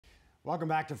Welcome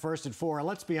back to First at 4.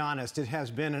 Let's be honest, it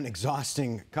has been an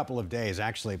exhausting couple of days,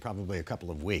 actually probably a couple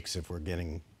of weeks if we're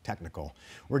getting technical.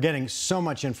 We're getting so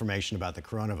much information about the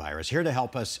coronavirus. Here to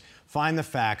help us find the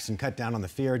facts and cut down on the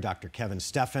fear, Dr.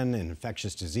 Stephan, an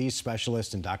infectious disease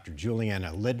specialist, and Dr.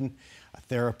 Julianna Lyddon, a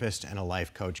therapist and a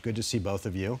life coach. Good to see both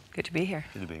of you. Good to be here.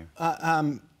 Good to be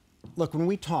here. Look, when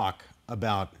we talk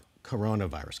about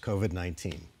coronavirus,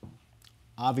 COVID-19,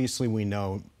 obviously we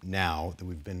know now that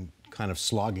we've been kind of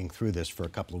slogging through this for a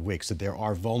couple of weeks, that there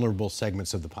are vulnerable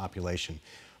segments of the population.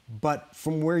 But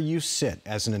from where you sit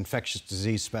as an infectious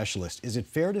disease specialist, is it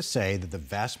fair to say that the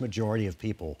vast majority of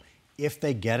people, if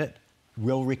they get it,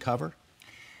 will recover?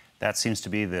 That seems to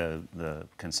be the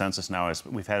consensus now. Is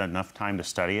we've had enough time to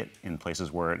study it in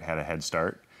places where it had a head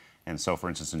start. And so, for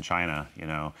instance, in China,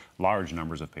 large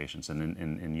numbers of patients, and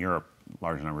in Europe,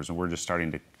 large numbers, and we're just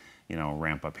starting to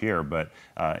ramp up here. But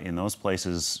in those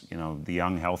places, the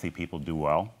young, healthy people do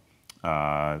well.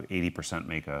 80%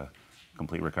 make a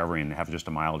complete recovery and have just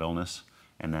a mild illness.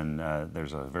 And then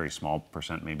there's a very small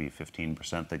percent, maybe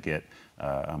 15%, that get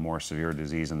a more severe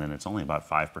disease. And then it's only about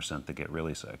 5% that get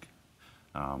really sick.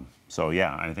 So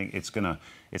yeah, I think it's gonna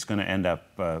end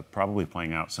up probably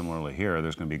playing out similarly here.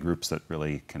 There's gonna be groups that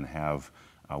really can have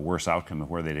a worse outcome of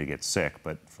where they get sick.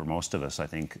 But for most of us, I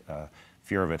think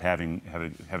fear of it having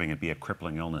it be a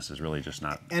crippling illness is really just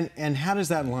not. And how does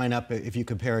that line up if you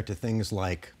compare it to things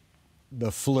like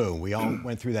the flu? We all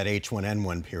went through that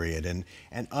H1N1 period and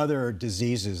other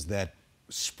diseases that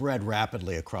spread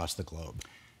rapidly across the globe.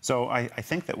 So I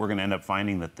think that we're going to end up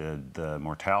finding that the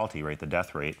mortality rate, the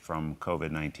death rate from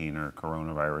COVID-19 or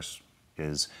coronavirus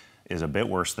is a bit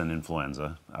worse than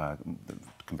influenza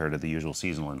compared to the usual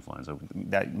seasonal influenza.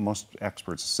 That most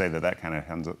experts say that kind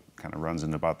of runs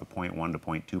into about the 0.1 to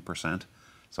 0.2%.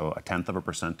 So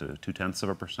 1/10% to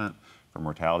 0.2% for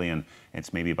mortality, and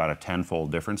it's maybe about a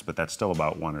tenfold difference, but that's still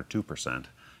about 1 or 2%.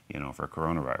 For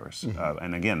coronavirus. Mm-hmm.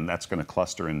 And again, that's going to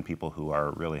cluster in people who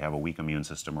really have a weak immune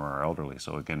system or are elderly.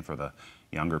 So again, for the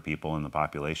younger people in the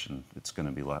population, it's going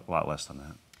to be a lot less than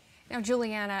that. Now,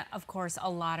 Julianna, of course, a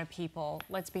lot of people,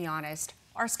 let's be honest,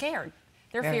 are scared.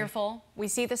 They're fearful. We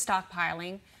see the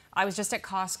stockpiling. I was just at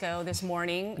Costco this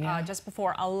morning, just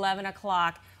before 11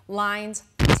 o'clock, lines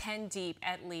 10 deep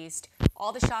at least.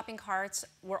 All the shopping carts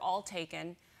were all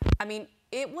taken. I mean,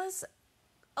 it was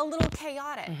a little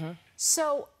chaotic. Mm-hmm.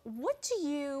 So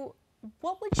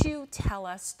what would you tell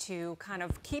us to kind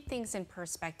of keep things in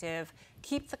perspective,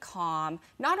 keep the calm,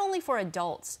 not only for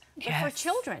adults, but for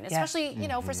children, especially,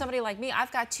 for somebody like me.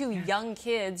 I've got two young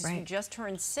kids who just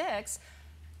turned 6.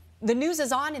 The news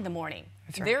is on in the morning.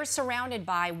 Right. They're surrounded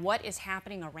by what is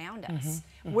happening around us. Mm-hmm.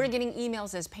 Mm-hmm. We're getting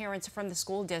emails as parents from the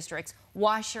school districts,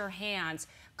 wash your hands,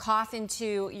 cough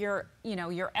into your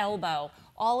elbow,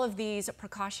 all of these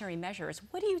precautionary measures.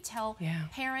 What do you tell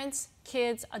parents,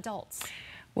 kids, adults?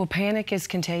 Well, panic is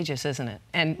contagious, isn't it?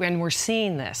 And we're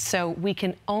seeing this. So we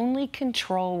can only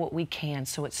control what we can.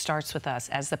 So it starts with us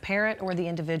as the parent or the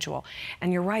individual.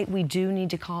 And you're right, we do need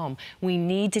to calm. We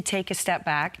need to take a step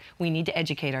back. We need to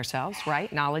educate ourselves, right?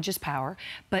 Knowledge is power.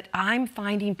 But I'm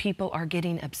finding people are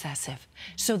getting obsessive.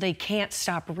 So they can't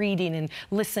stop reading and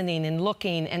listening and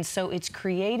looking. And so it's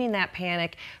creating that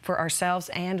panic for ourselves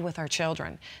and with our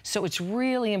children. So it's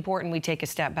really important we take a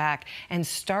step back and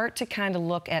start to kind of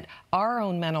look at our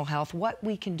own mental health, what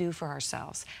we can do for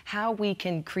ourselves, how we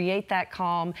can create that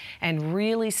calm and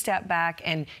really step back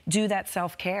and do that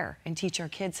self-care and teach our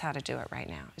kids how to do it right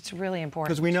now. It's really important.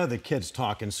 Because we know that kids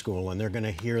talk in school and they're going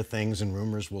to hear things and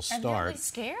rumors will start. And they're really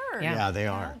scared. Yeah, they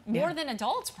are. More than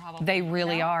adults, probably. They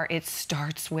really are. It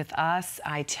starts with us,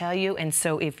 I tell you. And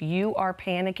so if you are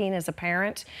panicking as a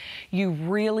parent, you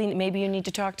really, maybe you need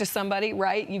to talk to somebody,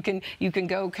 right? You can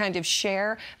go kind of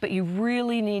share, but you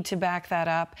really need to back that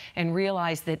up and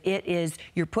realize that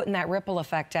you're putting that ripple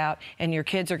effect out, and your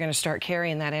kids are going to start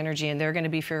carrying that energy, and they're going to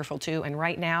be fearful too. And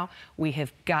right now, we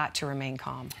have got to remain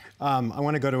calm. I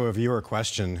want to go to a viewer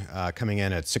question coming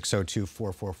in at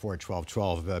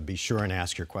 602-444-1212. Be sure and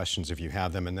ask your questions if you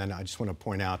have them. And then I just want to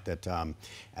point out that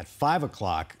at 5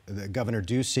 o'clock, Governor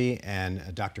Ducey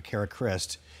and Dr. Kara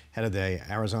Christ, head of the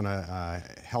Arizona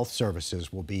Health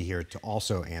Services, will be here to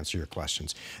also answer your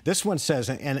questions. This one says,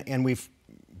 and we've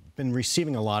been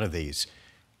receiving a lot of these,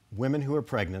 women who are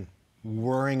pregnant,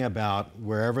 worrying about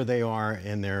wherever they are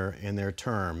in their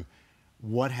term,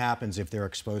 what happens if they're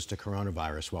exposed to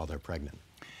coronavirus while they're pregnant?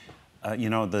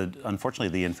 Unfortunately,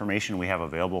 the information we have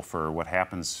available for what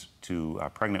happens to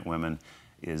pregnant women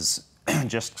is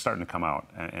just starting to come out,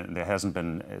 and it hasn't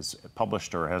been as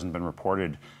published or hasn't been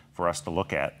reported for us to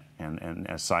look at, and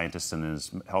as scientists and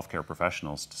as healthcare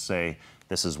professionals to say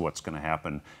this is what's going to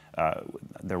happen.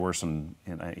 there were some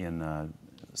in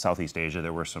Southeast Asia,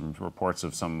 there were some reports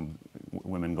of some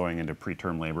women going into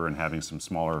preterm labor and having some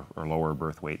smaller or lower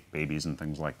birth weight babies and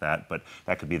things like that. But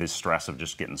that could be the stress of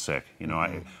just getting sick. You know,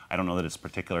 I don't know that it's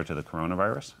particular to the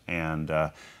coronavirus, and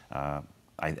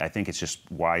I think it's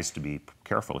just wise to be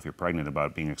careful if you're pregnant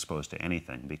about being exposed to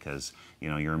anything, because you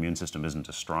know your immune system isn't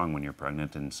as strong when you're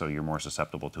pregnant, and so you're more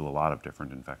susceptible to a lot of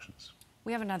different infections.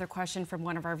 We have another question from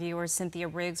one of our viewers, Cynthia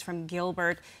Riggs from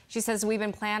Gilbert. She says, we've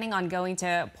been planning on going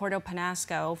to Puerto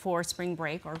Penasco for spring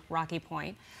break, or Rocky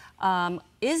Point.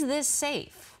 Is this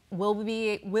safe? Will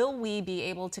we be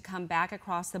able to come back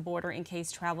across the border in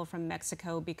case travel from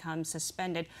Mexico becomes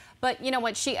suspended? But you know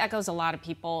what? She echoes a lot of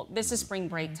people. This is spring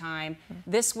break time.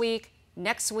 This week,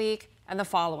 next week, and the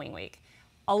following week.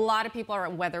 A lot of people are,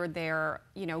 whether they're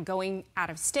going out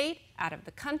of state, out of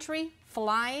the country,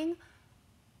 flying.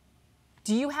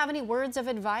 Do you have any words of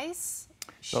advice?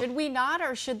 Should we not,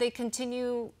 or should they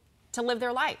continue to live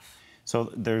their life?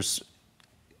 So there's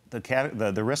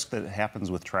the risk that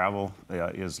happens with travel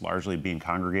is largely being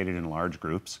congregated in large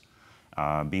groups,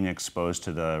 being exposed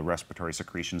to the respiratory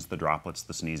secretions, the droplets,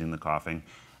 the sneezing, the coughing.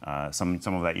 Some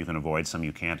of that you can avoid, some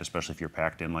you can't, especially if you're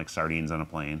packed in like sardines on a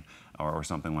plane or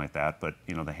something like that. But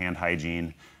you know, the hand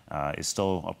hygiene is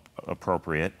still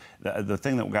appropriate. The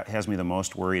thing that has me the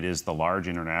most worried is the large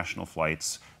international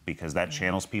flights, because that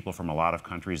channels people from a lot of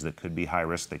countries that could be high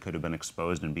risk. They could have been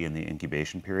exposed and be in the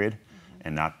incubation period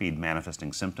and not be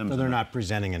manifesting symptoms. So they're not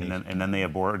presenting any. And then they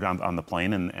abort on the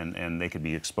plane, and they could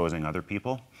be exposing other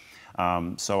people.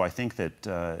 So I think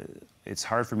that it's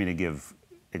hard for me to give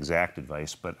exact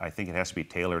advice, but I think it has to be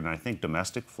tailored. And I think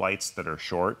domestic flights that are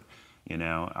short,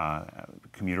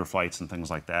 commuter flights and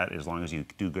things like that, as long as you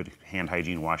do good hand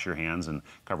hygiene, wash your hands and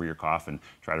cover your cough and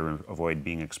try to avoid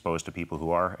being exposed to people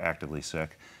who are actively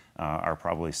sick, are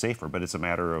probably safer. But it's a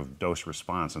matter of dose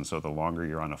response, and so the longer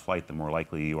you're on a flight, the more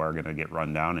likely you are going to get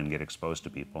run down and get exposed to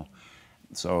people.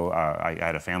 So I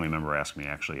had a family member ask me,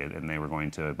 actually, and they were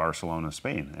going to Barcelona,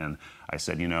 Spain. And I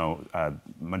said,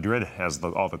 Madrid has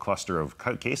all the cluster of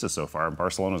cases so far, and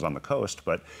Barcelona's on the coast,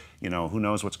 but, who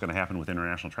knows what's going to happen with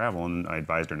international travel. And I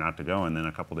advised her not to go. And then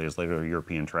a couple days later,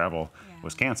 European travel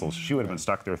was canceled. She would have been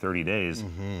stuck there 30 days,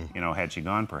 had she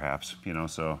gone, perhaps.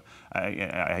 So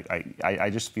I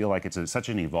just feel like it's such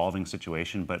an evolving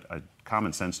situation, but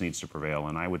common sense needs to prevail.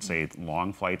 And I would say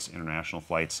long flights, international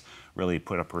flights, really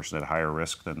put a person at higher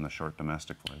risk than the short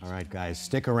domestic flights. All right, guys,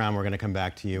 stick around. We're going to come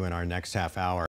back to you in our next half hour.